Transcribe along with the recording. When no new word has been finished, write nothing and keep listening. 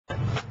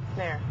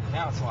There.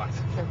 Now it's locked.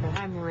 Okay.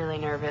 I'm really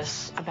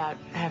nervous about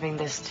having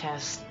this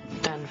test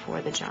done for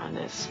the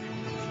jaundice.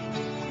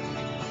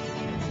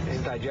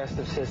 His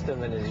digestive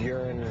system and his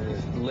urine and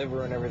his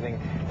liver and everything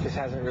just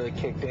hasn't really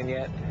kicked in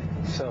yet.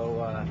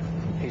 So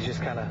he's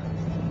just kind of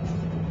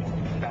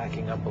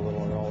backing up a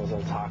little and all those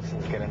little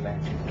toxins get in there.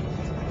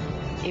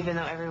 Even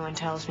though everyone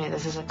tells me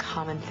this is a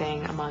common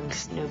thing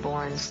amongst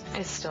newborns,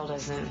 it still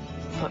doesn't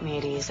put me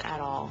at ease at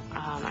all.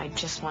 I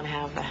just want to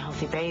have a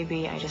healthy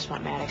baby. I just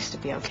want Maddox to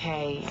be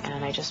okay,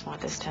 and I just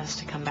want this test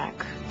to come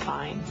back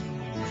fine.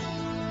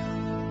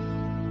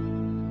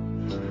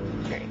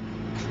 Great.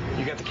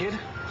 You got the kid?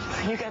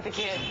 You got the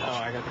kid. Oh,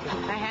 I got the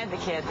kid. I had the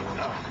kid.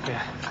 Oh,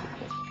 yeah.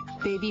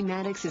 Baby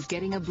Maddox is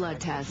getting a blood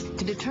test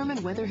to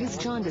determine whether his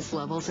jaundice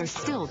levels are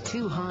still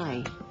too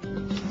high.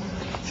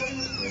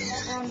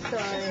 I'm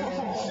sorry.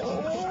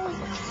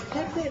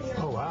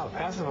 Oh, wow,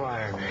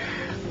 pacifier.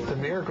 The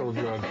miracle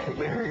drug.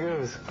 There he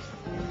goes.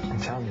 I'm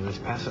telling you, there's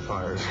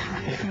pacifiers.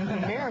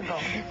 Miracle.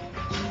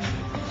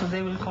 So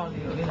they will call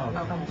you.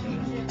 I'll come to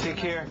you. Take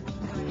care.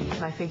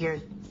 I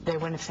figured they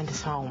wouldn't have sent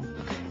us home.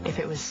 If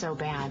it was so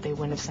bad, they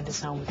wouldn't have sent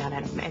us home without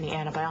any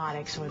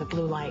antibiotics or the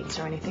blue lights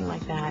or anything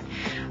like that.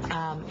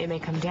 It may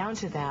come down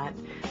to that,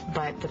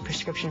 but the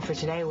prescription for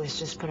today was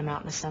just put him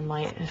out in the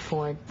sunlight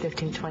for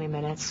 15, 20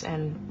 minutes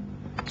and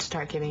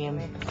start giving him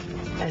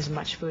as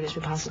much food as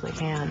we possibly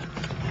can.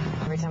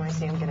 Every time I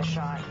see him get a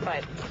shot.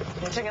 But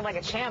he took it like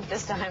a champ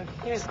this time.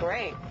 He was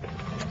great.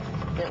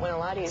 It went a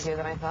lot easier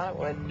than I thought it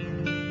would.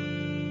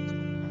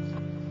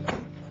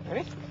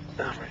 Ready?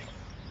 I'm ready.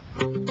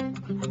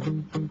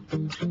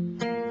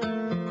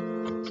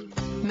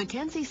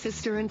 Mackenzie's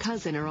sister and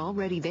cousin are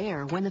already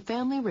there when the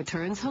family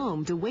returns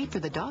home to wait for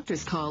the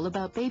doctor's call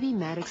about baby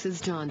Maddox's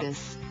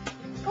jaundice.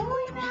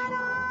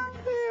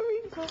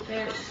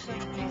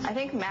 I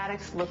think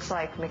Maddox looks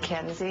like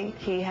Mackenzie.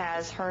 He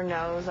has her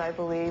nose, I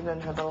believe,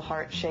 and her little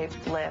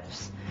heart-shaped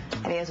lips.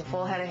 And he has a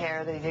full head of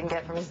hair that he didn't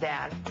get from his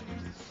dad.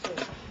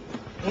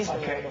 He's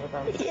okay.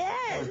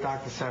 Yes.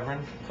 Dr. Severin.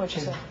 What'd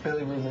you say?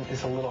 Bilirubin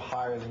is a little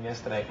higher than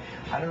yesterday.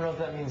 I don't know if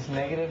that means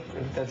negative,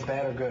 if that's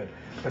bad or good.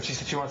 But she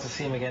said she wants to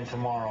see him again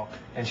tomorrow,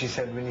 and she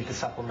said we need to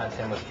supplement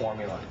him with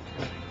formula.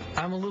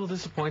 I'm a little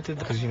disappointed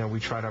because, you know,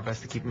 we tried our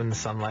best to keep him in the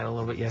sunlight a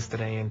little bit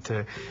yesterday and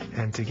to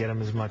get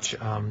him as much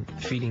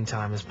feeding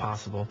time as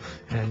possible.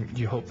 And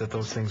you hope that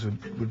those things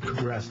would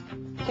progress.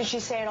 Did she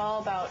say at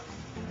all about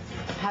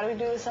how do we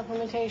do the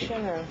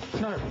supplementation? Or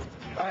No.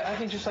 I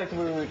think just like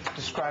we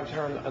described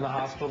her in the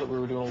hospital, that we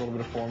were doing a little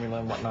bit of formula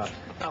and whatnot.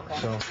 Okay.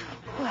 So.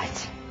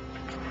 What?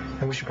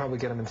 And we should probably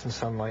get him in some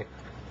sunlight.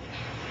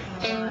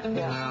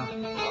 Yeah.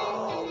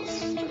 Oh,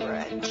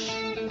 stretch.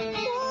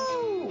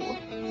 Whoa.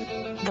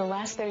 The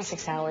last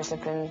 36 hours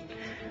have been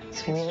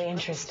really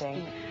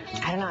interesting.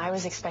 I don't know, I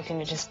was expecting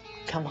to just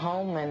come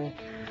home and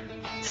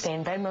stay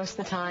in bed most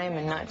of the time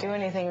and not do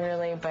anything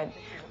really, but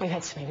we've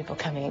had so many people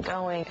coming and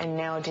going, and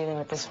now dealing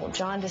with this whole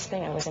jaundice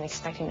thing. I wasn't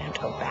expecting to have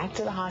to go back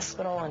to the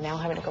hospital, and now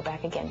having to go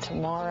back again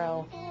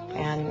tomorrow,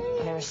 and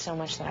there was so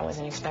much that I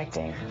wasn't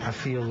expecting. I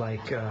feel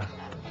like, I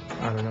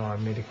don't know,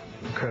 I've made an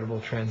incredible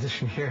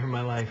transition here in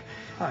my life.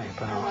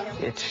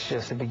 It's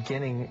just the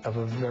beginning of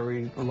a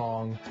very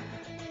long,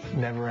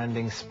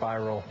 never-ending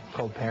spiral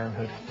called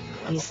parenthood.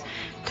 He's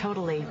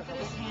totally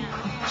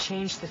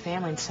changed the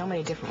family in so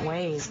many different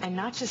ways, and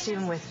not just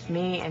even with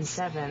me and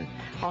Seven,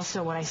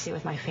 also what I see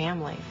with my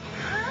family.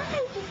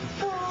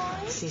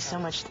 I see so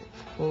much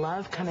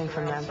love coming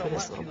from them for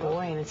this little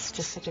boy, and it's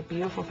just such a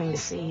beautiful thing to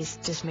see. He's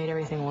just made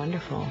everything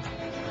wonderful.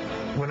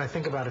 When I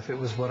think about if it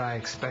was what I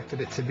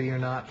expected it to be or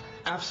not,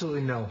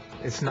 absolutely no.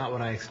 It's not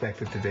what I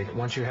expected it to be.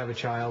 Once you have a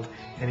child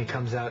and he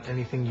comes out,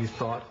 anything you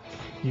thought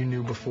you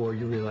knew before,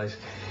 you realize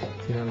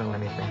you don't know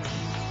anything.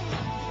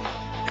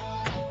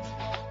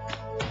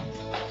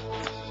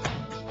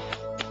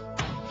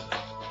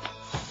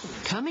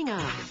 Coming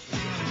up.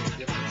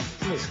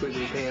 Hey,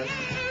 squiggly pants.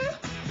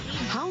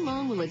 How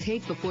long will it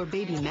take before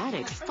baby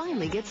Maddox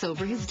finally gets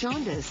over his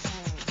jaundice?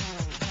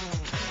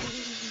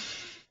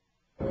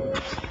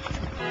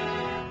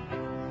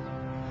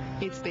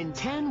 It's been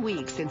 10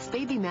 weeks since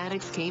baby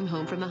Maddox came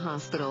home from the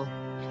hospital.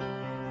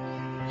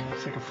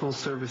 It's like a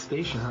full-service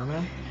station, huh,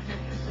 man?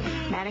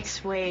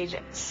 Maddox weighed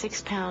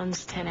 6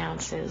 pounds, 10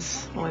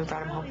 ounces when we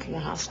brought him home from the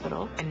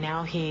hospital, and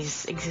now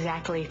he's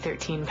exactly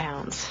 13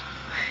 pounds.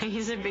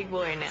 He's a big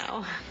boy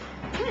now.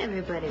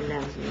 Everybody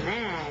loves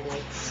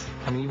Maddox.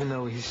 I mean, even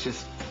though he's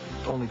just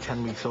only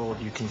 10 weeks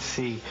old, you can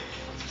see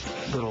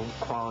little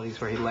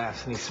qualities where he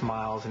laughs and he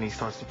smiles and he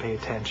starts to pay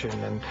attention,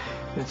 and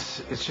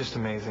it's just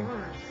amazing.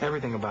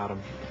 Everything about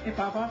him. Hey,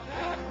 Papa.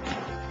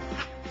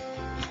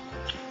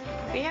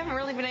 We haven't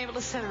really been able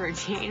to set a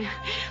routine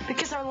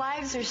because our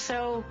lives are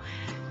so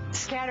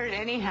scattered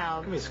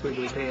anyhow. Give me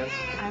squiggly pants.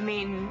 I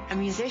mean, a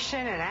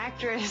musician, an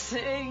actress,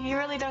 you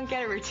really don't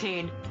get a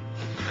routine.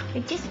 I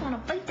just want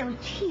to bite those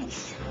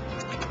cheeks.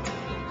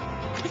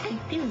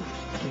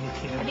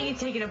 I think he's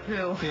taking a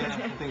poo. Yeah,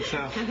 I think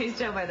so. He's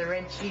tell by the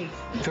red cheeks.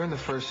 During the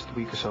first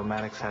week or so,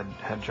 Maddox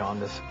had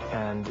jaundice,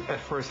 and at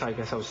first I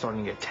guess I was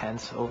starting to get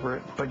tense over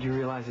it, but you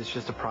realize it's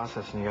just a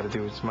process and you got to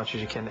do as much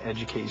as you can to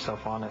educate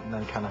yourself on it and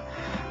then kind of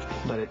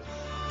let it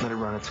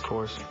run its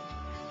course.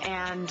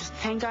 And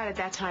thank God at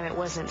that time it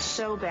wasn't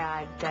so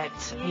bad that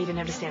he didn't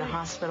have to stay in the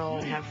hospital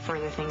and have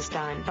further things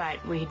done,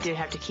 but we did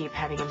have to keep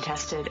having him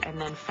tested, and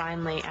then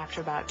finally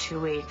after about 2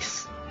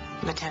 weeks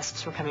the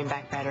tests were coming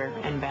back better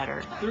and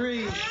better.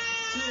 3,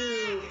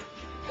 2.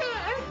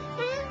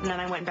 And then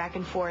I went back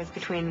and forth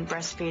between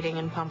breastfeeding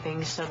and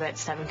pumping so that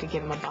Seven could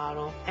give him a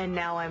bottle. And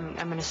now I'm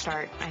going to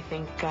start, I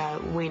think,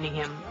 weaning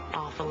him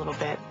off a little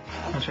bit.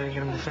 I'll try to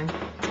get him to sing.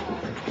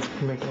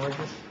 Make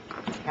noises.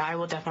 Yeah, I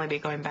will definitely be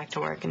going back to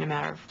work in a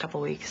matter of a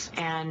couple weeks.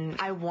 And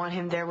I want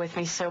him there with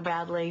me so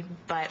badly,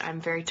 but I'm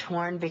very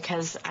torn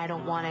because I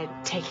don't want to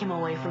take him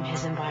away from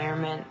his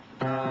environment.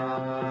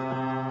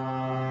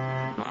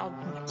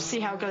 I'll see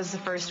how it goes the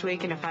first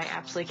week, and if I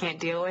absolutely can't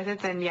deal with it,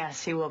 then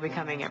yes, he will be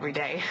coming every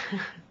day.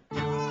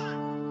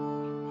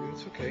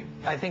 It's okay.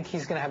 I think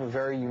he's going to have a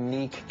very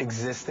unique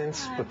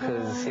existence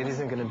because it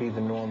isn't going to be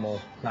the normal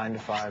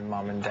 9-to-5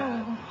 mom and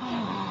dad.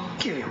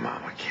 Give your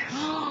mom a kiss.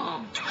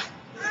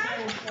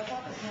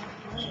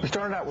 We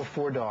started out with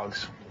 4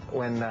 dogs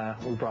when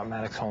we brought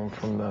Maddox home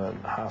from the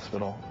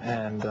hospital,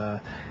 and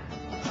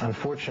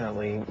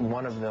unfortunately,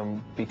 one of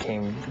them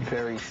became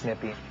very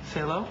snippy.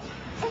 Say hello?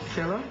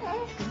 Say hello?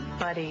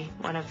 Buddy,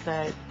 one of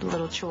the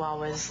little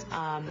chihuahuas,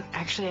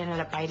 actually ended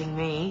up biting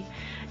me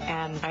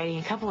and biting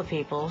a couple of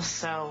people,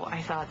 so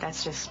I thought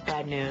that's just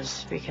bad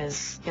news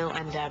because he'll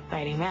end up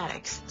biting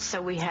Maddox.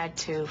 So we had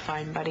to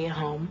find Buddy a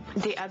home.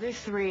 The other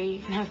 3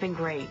 have been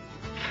great.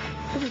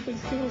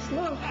 Everything's feeling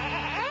slow.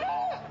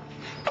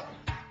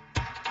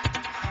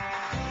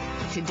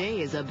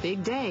 Today is a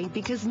big day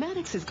because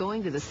Maddox is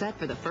going to the set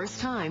for the first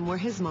time where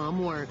his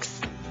mom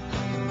works.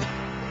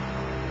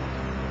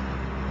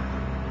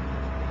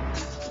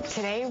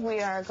 Today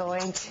we are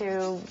going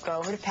to go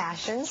over to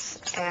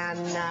Passions,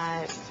 and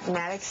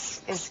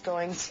Maddox is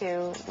going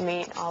to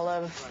meet all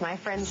of my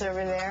friends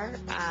over there,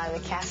 the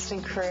cast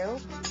and crew.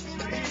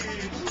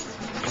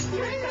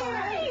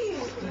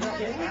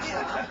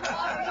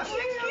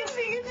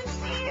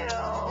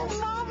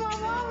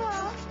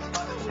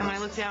 And when I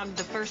looked down,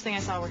 the first thing I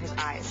saw were his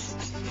eyes.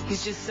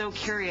 He's just so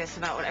curious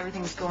about what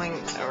everything's going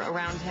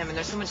around him, and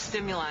there's so much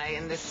stimuli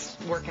in this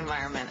work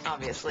environment,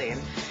 obviously.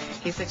 And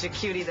he's such a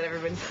cutie that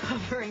everyone's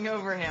hovering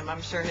over him.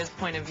 I'm sure his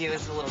point of view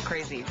is a little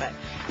crazy, but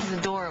he's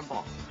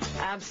adorable.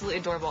 Absolutely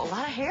adorable. A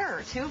lot of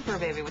hair, too, for a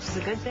baby, which is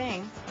a good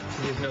thing.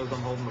 He just knows I'm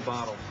holding the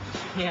bottle.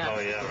 Yeah. Oh,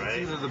 yeah, right?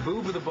 It's either the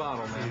boob or the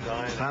bottle, man.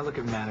 When I look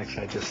at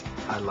Maddox,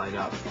 I light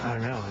up. I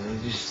don't know.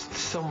 There's just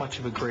so much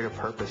of a greater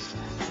purpose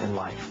in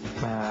life.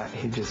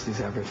 He's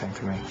everything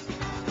to me.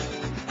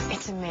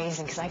 It's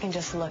amazing because I can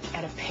just look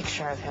at a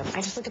picture of him.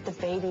 I just look at the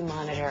baby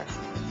monitor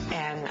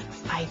and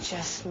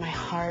my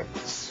heart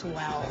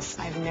swells.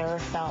 I've never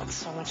felt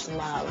so much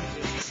love.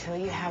 Until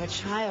you have a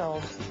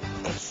child,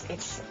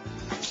 it's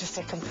just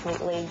a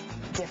completely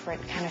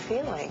different kind of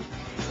feeling.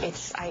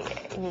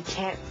 You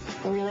can't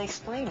really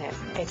explain it.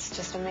 It's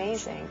just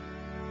amazing.